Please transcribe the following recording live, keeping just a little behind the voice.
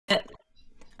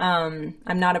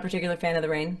I'm not a particular fan of the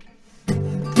rain.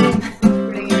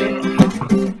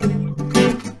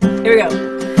 Here we go.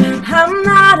 I'm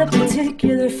not a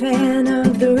particular fan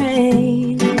of the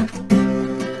rain.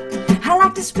 I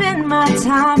like to spend my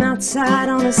time outside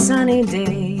on a sunny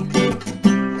day.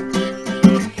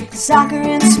 Soccer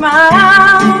and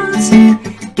smiles,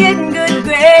 getting good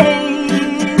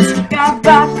grades. Got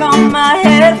Bach on my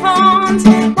headphones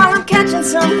while I'm catching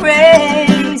some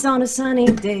rays on a sunny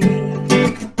day.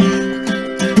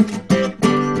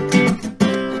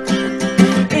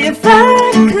 If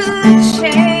I could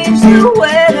change the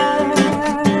weather,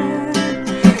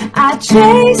 I'd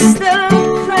chase the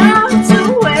clouds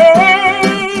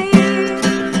away.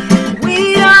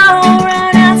 We'd all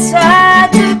run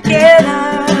outside together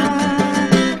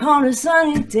on a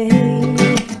sunny day.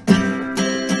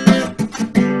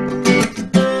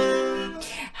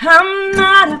 I'm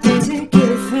not a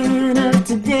particular fan of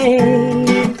today.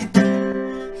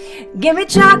 Give me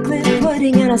chocolate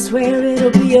pudding and I swear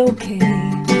it'll be okay.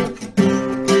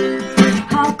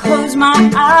 I'll close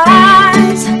my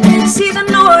eyes, see the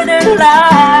northern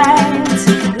lights,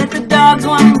 let the dogs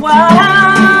run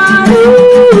wild,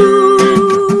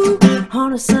 ooh,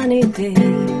 on a sunny day.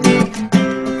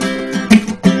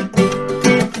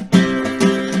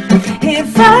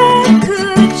 If I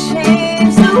could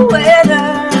change the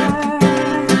weather,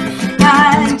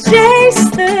 I'd chase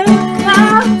the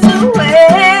clouds away.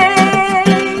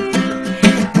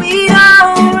 We'd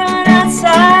all run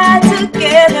outside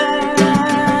together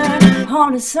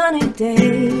on a sunny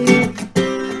day.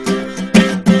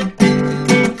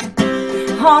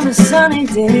 On a sunny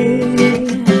day.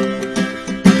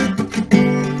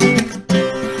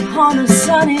 On a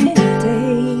sunny day.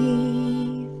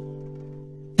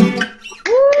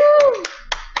 Woo!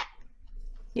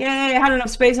 Yay, I had enough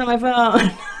space on my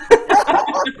phone.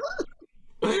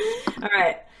 All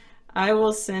right, I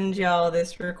will send y'all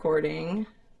this recording.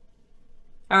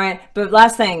 All right, but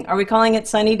last thing, are we calling it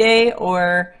Sunny Day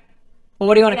or, well,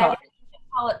 what do you want to call it?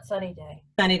 Call it Sunny Day.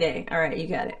 Sunny Day. All right, you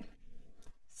got it.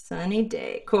 Sunny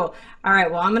Day. Cool. All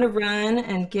right, well, I'm going to run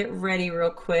and get ready real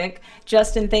quick.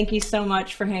 Justin, thank you so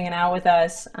much for hanging out with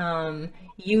us.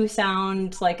 You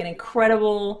sound like an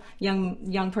incredible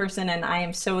young person, and I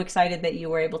am so excited that you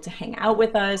were able to hang out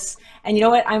with us. And you know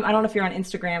what? I don't know if you're on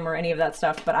Instagram or any of that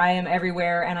stuff, but I am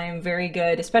everywhere, and I am very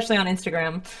good, especially on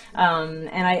Instagram.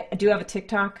 And I do have a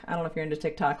TikTok. I don't know if you're into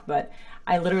TikTok, but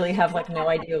I literally have like no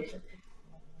idea.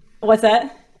 What's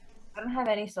that? I don't have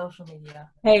any social media.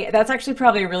 Hey, that's actually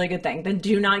probably a really good thing. Then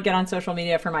do not get on social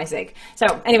media for my sake. So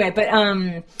anyway, but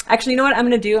actually, you know what I'm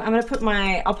gonna do? I'm gonna put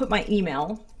I'll put my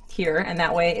email here, and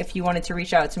that way, if you wanted to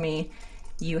reach out to me,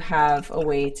 you have a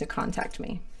way to contact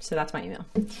me. So that's my email.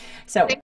 So.